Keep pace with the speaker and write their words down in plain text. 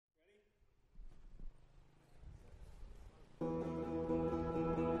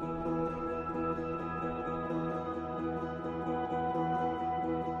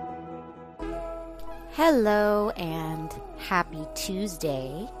Hello and happy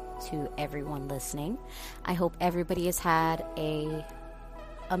Tuesday to everyone listening. I hope everybody has had a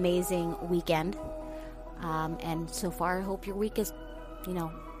amazing weekend. And so far, I hope your week is,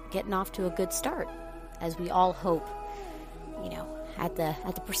 getting off to a good start. As we all hope, at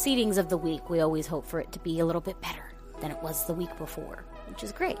the proceedings of the week, we always hope for it to be a little bit better than it was the week before, which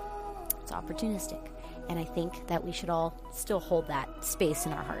is great. It's opportunistic. And I think that we should all still hold that space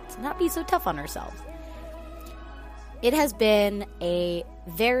in our hearts, not be so tough on ourselves. It has been a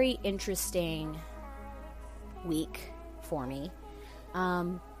very interesting week for me.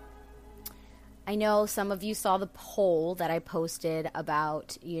 I know some of you saw the poll that I posted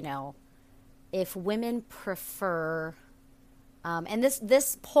about, if women prefer, and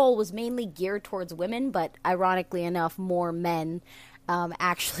this poll was mainly geared towards women, but ironically enough, more men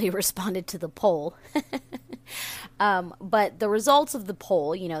actually responded to the poll. But the results of the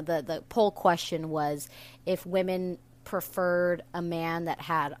poll, the poll question was if women preferred a man that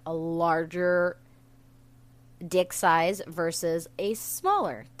had a larger dick size versus a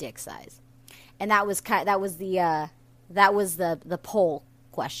smaller dick size, and that was the poll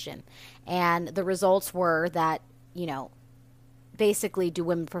question, and the results were that basically, do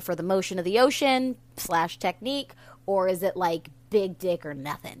women prefer the motion of the ocean / technique, or is it like big dick or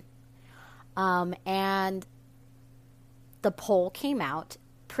nothing? And the poll came out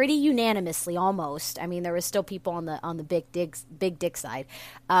pretty unanimously, almost. I mean, there was still people on the big dick side,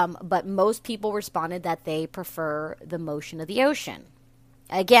 but most people responded that they prefer the motion of the ocean.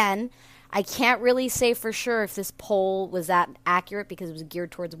 Again, I can't really say for sure if this poll was that accurate because it was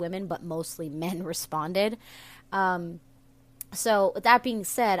geared towards women, but mostly men responded. So with that being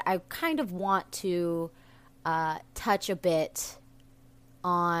said, I kind of want to touch a bit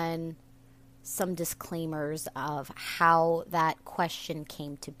on some disclaimers of how that question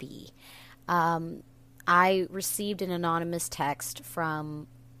came to be. I received an anonymous text from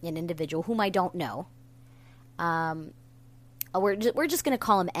an individual whom I don't know. We're just going to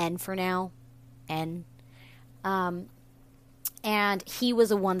call him N for now. N. And he was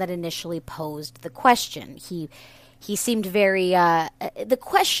the one that initially posed the question. He seemed very, the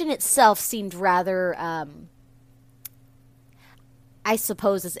question itself seemed rather, I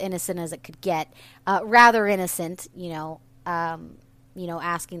suppose, as innocent as it could get. Rather innocent,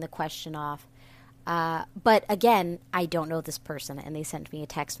 asking the question off. But again, I don't know this person, and they sent me a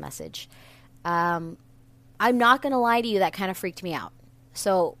text message. I'm not going to lie to you, that kind of freaked me out.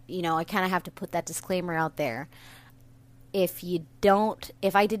 So, I kind of have to put that disclaimer out there. If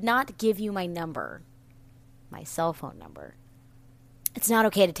I did not give you my number, my cell phone number, it's not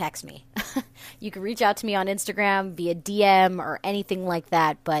okay to text me. You can reach out to me on Instagram via DM or anything like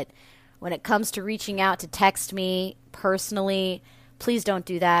that, but when it comes to reaching out to text me personally, please don't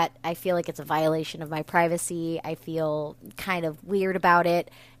do that. I feel like it's a violation of my privacy. I feel kind of weird about it.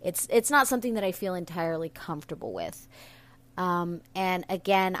 It's not something that I feel entirely comfortable with. And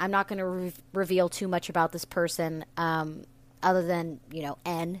again, I'm not going to reveal too much about this person, other than,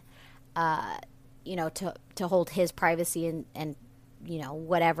 N, to hold his privacy and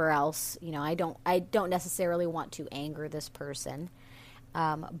whatever else. I don't necessarily want to anger this person.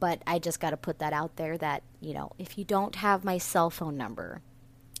 But I just got to put that out there that, if you don't have my cell phone number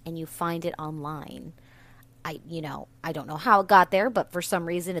and you find it online, I don't know how it got there, but for some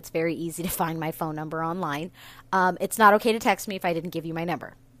reason it's very easy to find my phone number online. It's not okay to text me if I didn't give you my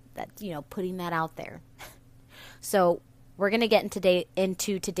number. That's, putting that out there. So we're going to get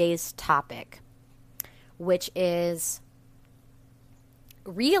into today's topic, which is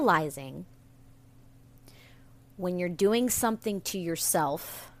realizing when you're doing something to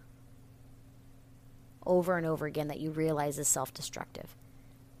yourself over and over again that you realize is self-destructive.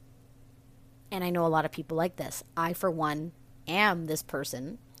 And I know a lot of people like this. I, for one, am this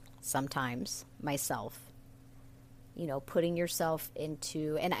person sometimes myself. Putting yourself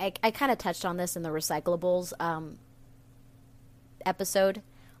into, and I kind of touched on this in the recyclables episode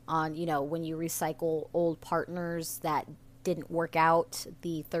on, when you recycle old partners that didn't work out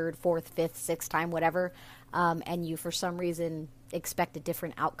the third, fourth, fifth, sixth time, whatever, and you for some reason expect a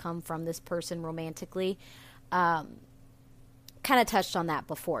different outcome from this person romantically. Kind of touched on that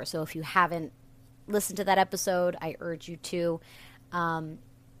before, so if you haven't listened to that episode, I urge you to.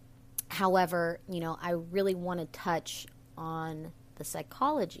 However, I really want to touch on the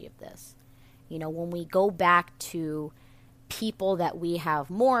psychology of this. When we go back to people that we have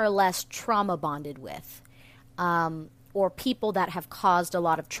more or less trauma bonded with, or people that have caused a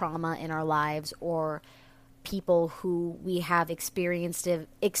lot of trauma in our lives, or people who we have experienced a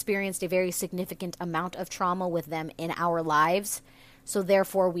very significant amount of trauma with them in our lives, So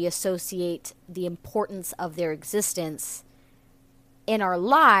therefore, we associate the importance of their existence in our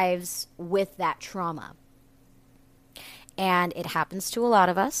lives with that trauma. And it happens to a lot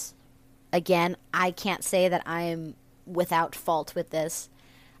of us. Again, I can't say that I am without fault with this,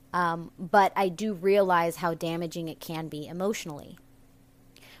 but I do realize how damaging it can be emotionally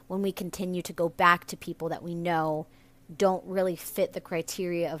when we continue to go back to people that we know don't really fit the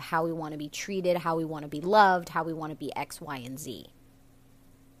criteria of how we want to be treated, how we want to be loved, how we want to be X, Y, and Z.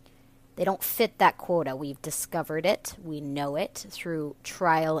 They don't fit that quota. We've discovered it. We know it through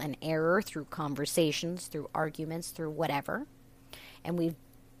trial and error, through conversations, through arguments, through whatever. And we've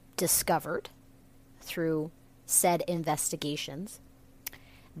discovered through said investigations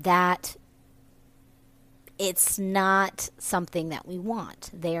that it's not something that we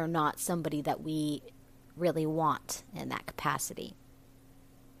want. They are not somebody that we really want in that capacity.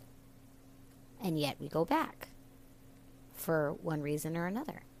 And yet we go back for one reason or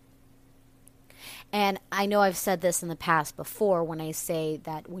another. And I know I've said this in the past before when I say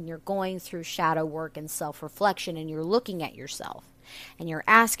that when you're going through shadow work and self-reflection and you're looking at yourself and you're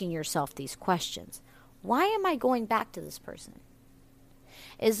asking yourself these questions, why am I going back to this person?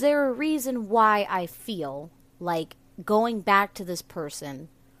 Is there a reason why I feel like going back to this person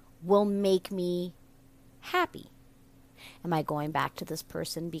will make me happy? Am I going back to this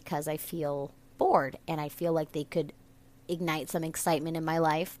person because I feel bored and I feel like they could ignite some excitement in my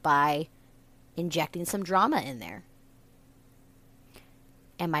life by injecting some drama in there?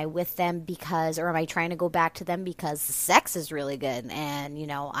 Am I with them because, or am I trying to go back to them because the sex is really good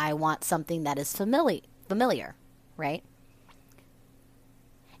and, I want something that is familiar, right?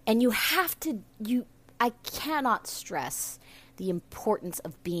 And I cannot stress the importance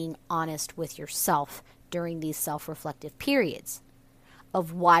of being honest with yourself during these self-reflective periods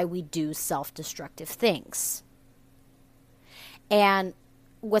of why we do self-destructive things. And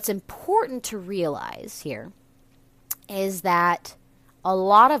what's important to realize here is that a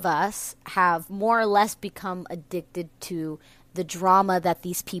lot of us have more or less become addicted to the drama that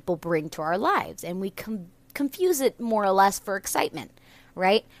these people bring to our lives. And we confuse it more or less for excitement,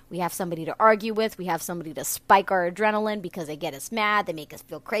 right? We have somebody to argue with. We have somebody to spike our adrenaline because they get us mad. They make us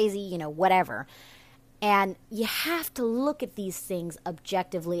feel crazy, whatever. And you have to look at these things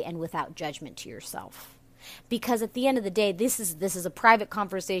objectively and without judgment to yourself. Because at the end of the day, this is a private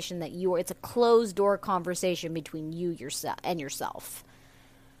conversation that it's a closed door conversation between you and yourself.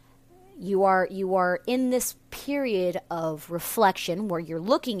 You are in this period of reflection where you're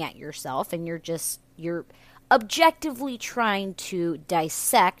looking at yourself and you're objectively trying to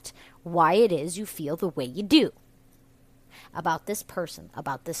dissect why it is you feel the way you do about this person,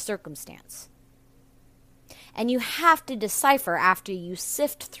 about this circumstance. And you have to decipher after you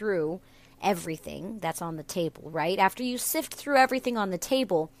sift through everything that's on the table, right? After you sift through everything on the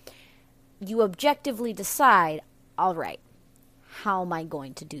table, you objectively decide, all right, how am I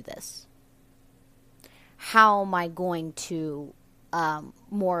going to do this? How am I going to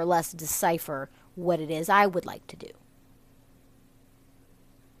more or less decipher what it is I would like to do?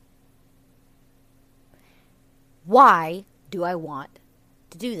 Why do I want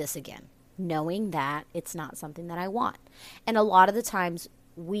to do this again? Knowing that it's not something that I want. And a lot of the times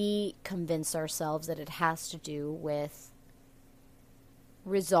we convince ourselves that it has to do with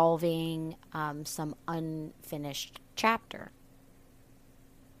resolving some unfinished chapter.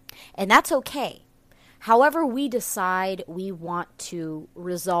 And that's okay. However we decide we want to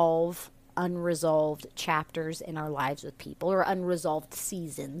resolve unresolved chapters in our lives with people or unresolved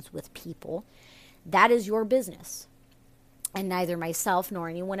seasons with people, that is your business. And neither myself nor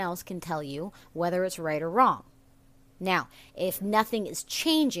anyone else can tell you whether it's right or wrong. Now, if nothing is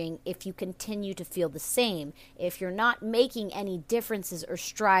changing, if you continue to feel the same, if you're not making any differences or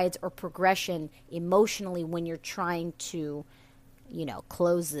strides or progression emotionally when you're trying to,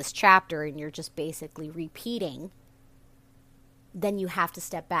 close this chapter and you're just basically repeating, then you have to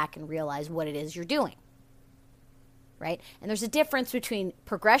step back and realize what it is you're doing, right? And there's a difference between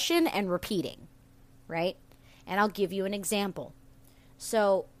progression and repeating, right? And I'll give you an example.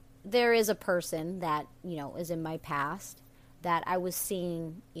 So there is a person that, is in my past that I was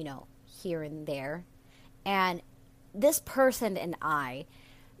seeing, here and there. And this person and I,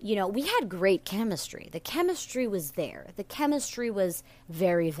 we had great chemistry. The chemistry was there. The chemistry was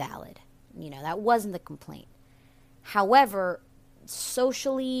very valid. That wasn't the complaint. However,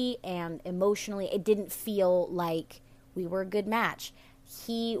 socially and emotionally, it didn't feel like we were a good match.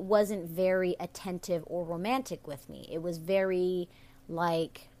 He wasn't very attentive or romantic with me. It was very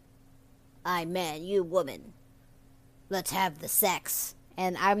like, I man, you woman, let's have the sex.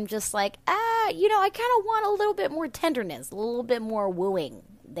 And I'm just like, I kind of want a little bit more tenderness, a little bit more wooing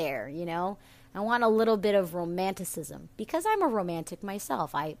there, I want a little bit of romanticism because I'm a romantic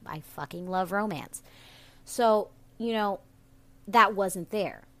myself. I fucking love romance. So, that wasn't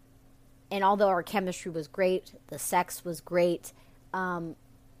there. And although our chemistry was great, the sex was great,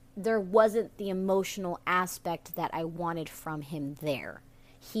 there wasn't the emotional aspect that I wanted from him there.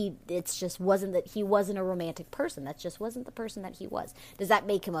 It just wasn't that he wasn't a romantic person. That just wasn't the person that he was. Does that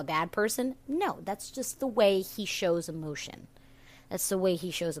make him a bad person? No, that's just the way he shows emotion. That's the way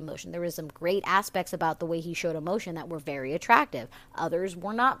he shows emotion. There were some great aspects about the way he showed emotion that were very attractive. Others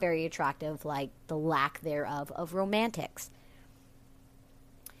were not very attractive, like the lack thereof of romantics.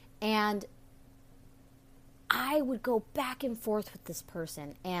 And I would go back and forth with this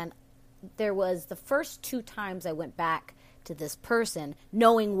person. And there was the first 2 times I went back to this person,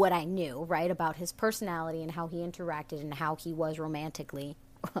 knowing what I knew, right, about his personality and how he interacted and how he was romantically,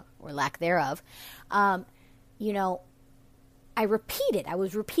 or lack thereof, I repeated. I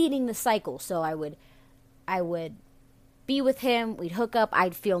was repeating the cycle. So I would be with him. We'd hook up.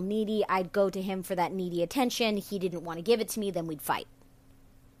 I'd feel needy. I'd go to him for that needy attention. He didn't want to give it to me. Then we'd fight.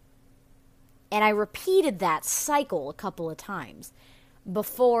 And I repeated that cycle a couple of times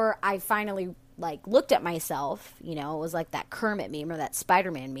before I finally looked at myself. It was like that Kermit meme or that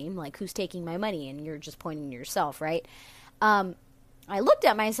Spider-Man meme, like, who's taking my money? And you're just pointing to yourself, right? I looked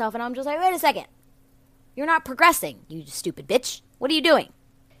at myself and I'm just like, wait a second. You're not progressing, you stupid bitch. What are you doing?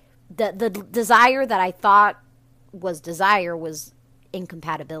 The desire that I thought was desire was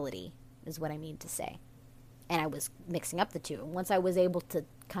incompatibility, is what I mean to say. And I was mixing up the two. And once I was able to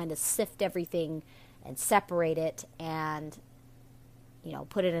kind of sift everything and separate it and,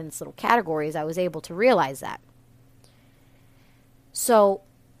 put it in its little categories, I was able to realize that. So,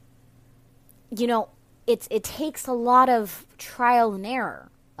 it takes a lot of trial and error.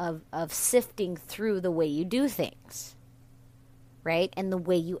 Of sifting through the way you do things, right? And the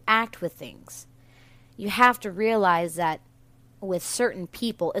way you act with things. You have to realize that with certain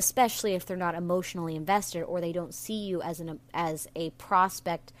people, especially if they're not emotionally invested or they don't see you as a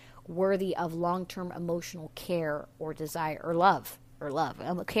prospect worthy of long-term emotional care or desire or love,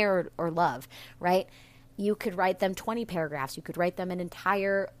 care or love, right? You could write them 20 paragraphs. You could write them an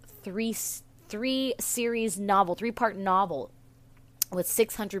entire three-part novel with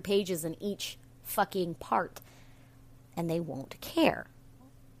 600 pages in each fucking part. And they won't care.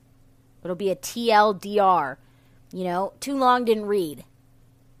 It'll be a TLDR. Too long, didn't read.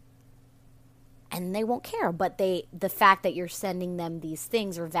 And they won't care. But the fact that you're sending them these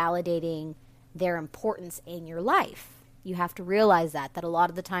things are validating their importance in your life. You have to realize that a lot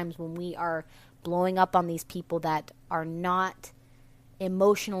of the times when we are blowing up on these people that are not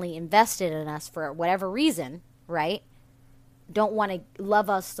emotionally invested in us for whatever reason, right? Don't want to love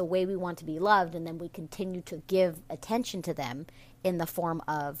us the way we want to be loved, and then we continue to give attention to them in the form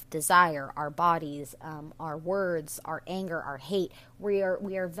of desire, our bodies, our words, our anger, our hate. We are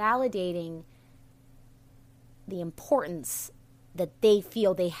validating the importance that they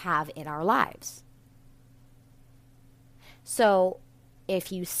feel they have in our lives. So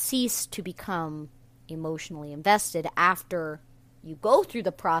if you cease to become emotionally invested after you go through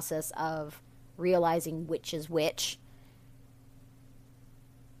the process of realizing which is which,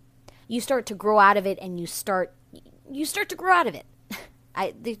 you start to grow out of it, and you start to grow out of it.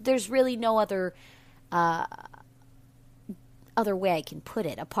 There's really no other way I can put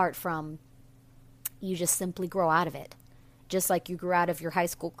it apart from you just simply grow out of it. Just like you grew out of your high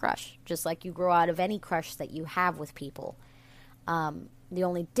school crush. Just like you grow out of any crush that you have with people. The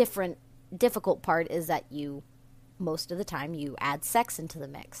only difficult part is that most of the time, you add sex into the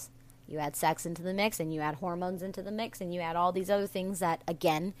mix. You add sex into the mix, and you add hormones into the mix, and you add all these other things that,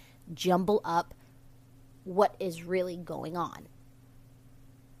 again, jumble up what is really going on.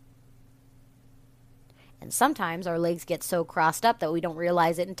 And sometimes our legs get so crossed up that we don't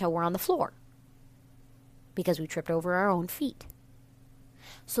realize it until we're on the floor because we tripped over our own feet.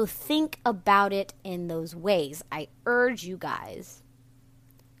 So think about it in those ways. I urge you guys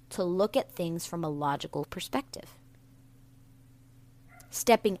to look at things from a logical perspective.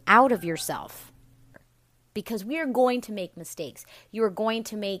 Stepping out of yourself. Because we are going to make mistakes. You are going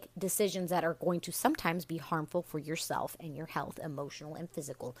to make decisions that are going to sometimes be harmful for yourself and your health, emotional and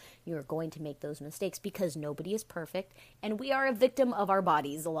physical. You are going to make those mistakes because nobody is perfect. And we are a victim of our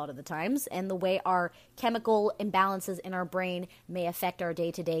bodies a lot of the times. And the way our chemical imbalances in our brain may affect our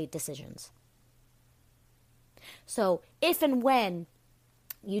day-to-day decisions. So if and when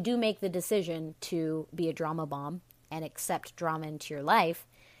you do make the decision to be a drama bomb and accept drama into your life,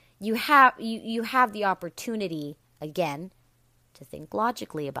 you have the opportunity, again, to think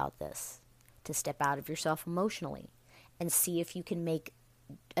logically about this, to step out of yourself emotionally and see if you can make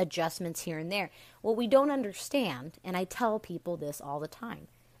adjustments here and there. What we don't understand, and I tell people this all the time,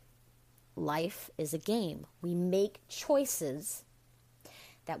 life is a game. We make choices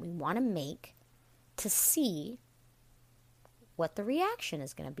that we want to make to see what the reaction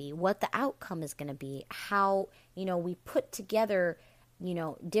is going to be, what the outcome is going to be, how, we put together,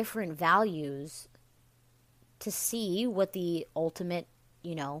 different values to see what the ultimate,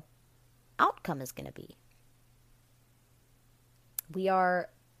 outcome is going to be. We are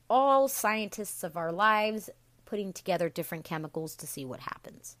all scientists of our lives, putting together different chemicals to see what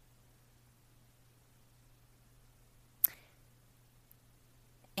happens.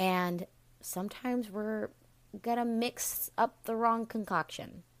 And sometimes we're going to mix up the wrong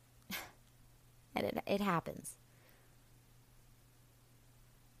concoction. And it happens.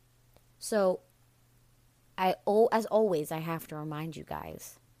 So, as always, I have to remind you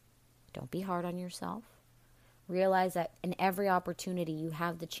guys, don't be hard on yourself. Realize that in every opportunity you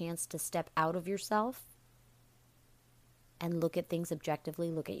have the chance to step out of yourself and look at things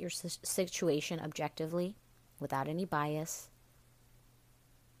objectively, look at your situation objectively, without any bias,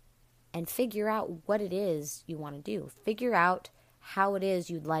 and figure out what it is you want to do. Figure out how it is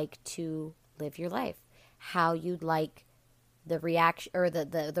you'd like to live your life, how you'd like the reaction or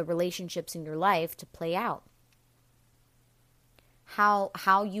the relationships in your life to play out,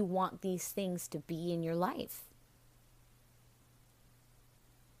 how you want these things to be in your life.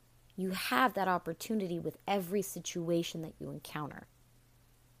 You have that opportunity with every situation that you encounter,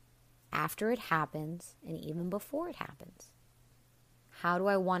 after it happens and even before it happens. How do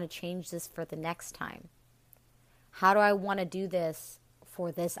I want to change this for the next time? How do I want to do this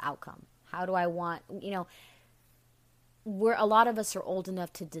for this outcome? How do I want, a lot of us are old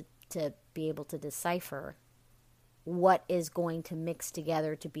enough to be able to decipher what is going to mix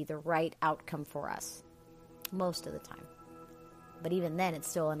together to be the right outcome for us, most of the time. But even then, it's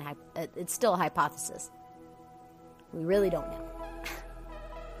still a hypothesis. We really don't know.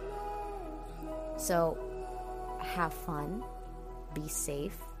 So, have fun. Be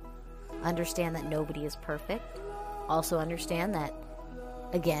safe. Understand that nobody is perfect. Also understand that,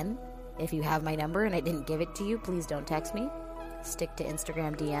 again, if you have my number and I didn't give it to you, please don't text me. Stick to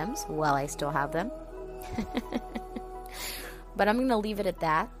Instagram DMs while I still have them. But I'm going to leave it at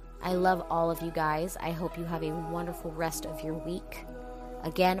that. I love all of you guys. I hope you have a wonderful rest of your week.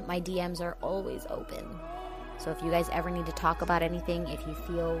 Again, my DMs are always open. So if you guys ever need to talk about anything, if you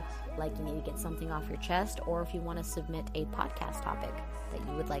feel like you need to get something off your chest, or if you want to submit a podcast topic that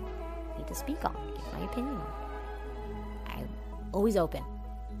you would like me to speak on, give my opinion on, I'm always open.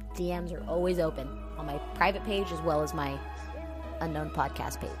 DMs are always open on my private page as well as my unknown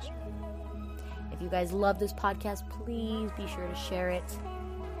podcast page. If you guys love this podcast, please be sure to share it.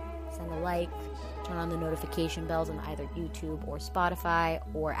 Send a like, turn on the notification bells on either YouTube or Spotify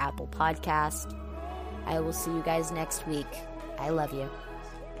or Apple Podcast. I will see you guys next week. I love you.